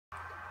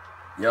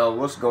Yo,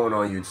 what's going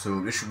on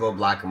YouTube? It's your boy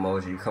Black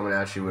Emoji coming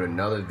at you with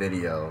another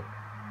video.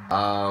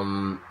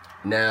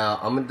 Now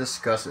I'm gonna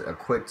discuss a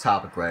quick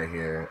topic right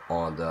here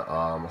on the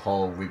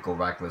whole Rico,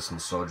 recklezz, and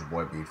Soulja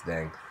Boy beef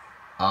thing.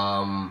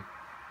 Now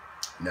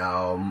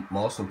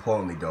most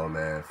importantly though,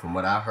 man, from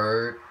what I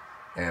heard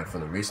and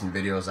from the recent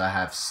videos I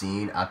have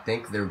seen, I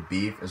think their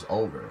beef is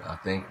over. I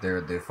think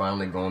they're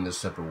finally going their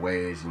separate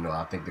ways.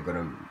 I think they're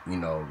gonna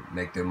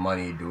make their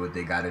money, do what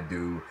they gotta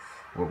do.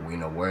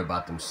 Worry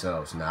about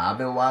themselves. Now, I've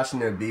been watching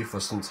their beef for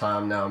some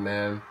time now,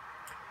 man,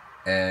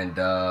 and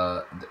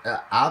I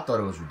thought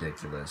it was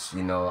ridiculous.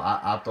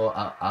 I thought,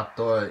 I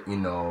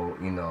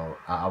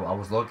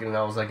was looking and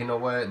I was like, you know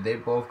what? They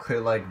both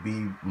could like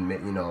be,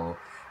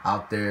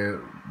 out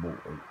there,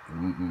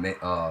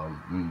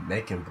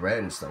 making bread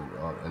and stuff,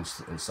 and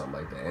something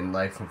like that. And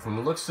like from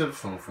the looks of,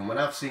 from what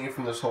I've seen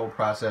from this whole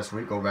process,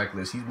 Rico,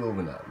 recklezz, he's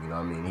moving up. You know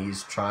what I mean?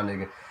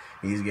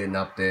 He's getting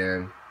up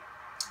there.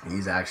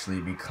 He's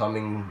actually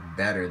becoming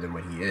better than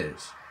what he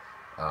is.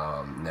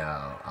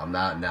 Now I'm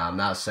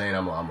not saying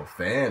I'm a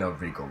fan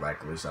of Rico,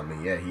 recklezz. I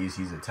mean, yeah, he's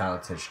a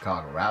talented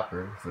Chicago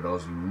rapper. For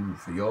those of you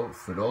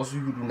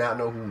who do not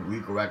know who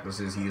Rico,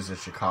 recklezz is, he is a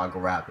Chicago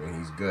rapper and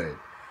he's good.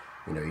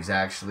 He's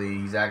up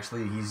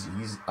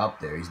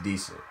there. He's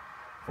decent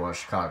for a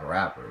Chicago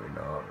rapper.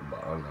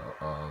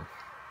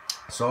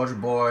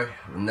 Soulja Boy,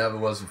 never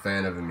was a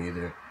fan of him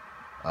either.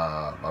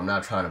 I'm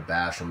not trying to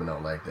bash him or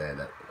nothing like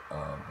that.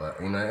 But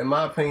in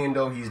my opinion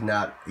though, he's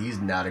not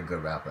a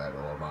good rapper at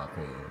all, in my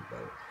opinion.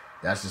 But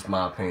that's just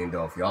my opinion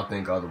though. If y'all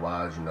think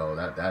otherwise,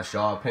 that's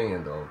y'all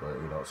opinion though.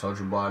 But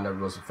Soulja Boy, I never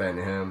was a fan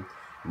of him.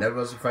 Never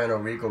was a fan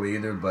of Rico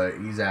either. But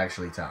he's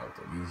actually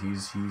talented.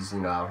 He's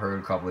I've heard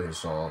a couple of his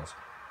songs.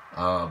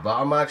 But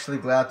I'm actually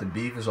glad the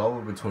beef is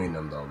over between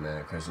them though,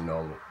 man. Because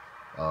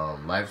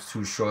life's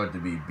too short to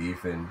be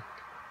beefing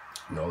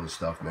and all this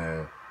stuff,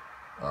 man.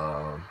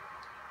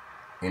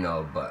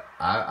 But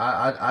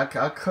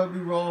I could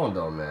be wrong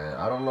though, man.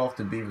 I don't know if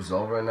the beef is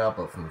over or not,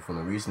 but from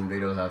the recent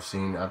videos I've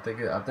seen, I think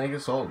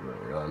it's over.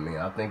 You know what I mean?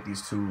 I think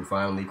these two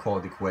finally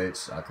called it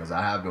quits, because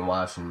I have been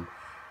watching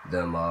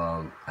them.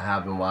 I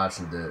have been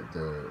watching the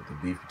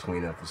beef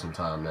between them for some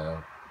time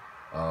now.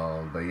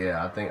 But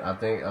yeah, I think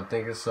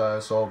it's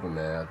over,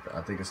 man.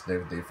 I think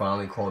they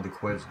finally called it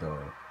quits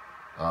though.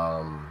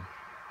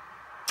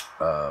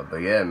 But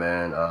yeah,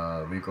 man,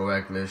 Rico,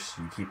 recklezz,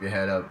 you keep your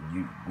head up,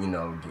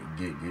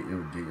 get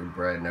your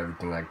bread and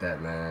everything like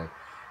that, man.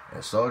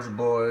 And Soulja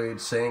Boy,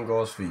 same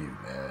goes for you,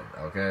 man.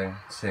 Okay,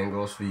 same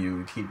goes for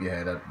you. Keep your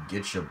head up,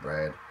 get your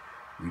bread.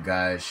 You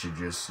guys should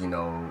just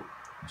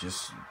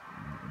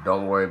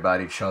don't worry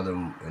about each other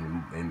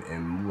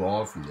and move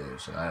on from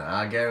this.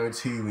 I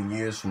guarantee you, in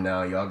years from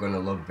now, y'all gonna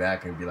look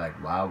back and be like,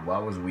 why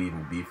was we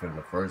even beefing in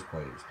the first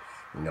place?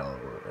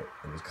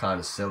 It was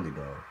kind of silly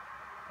though.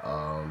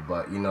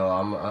 But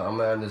I'm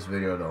gonna end this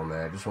video though,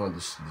 man. I just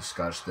wanted to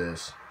discuss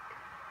this.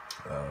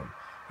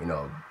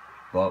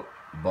 Both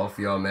of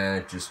y'all,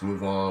 man, just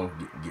move on,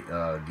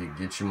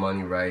 get your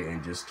money right,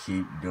 and just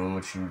keep doing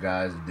what you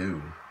guys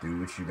do. Do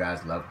what you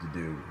guys love to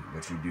do,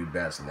 what you do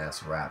best, and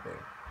that's rapping,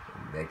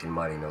 making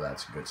money.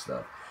 That's good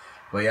stuff.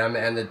 But yeah, I'm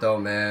gonna end it though,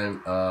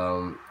 man.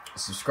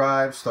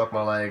 Subscribe, stalk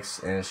my likes,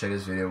 and share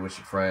this video with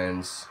your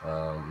friends.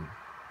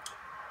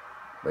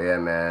 But yeah,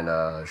 man,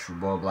 it's your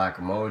boy Black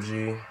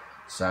Emoji.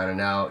 Signing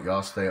out.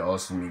 Y'all stay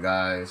awesome, you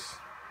guys.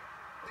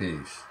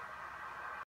 Peace.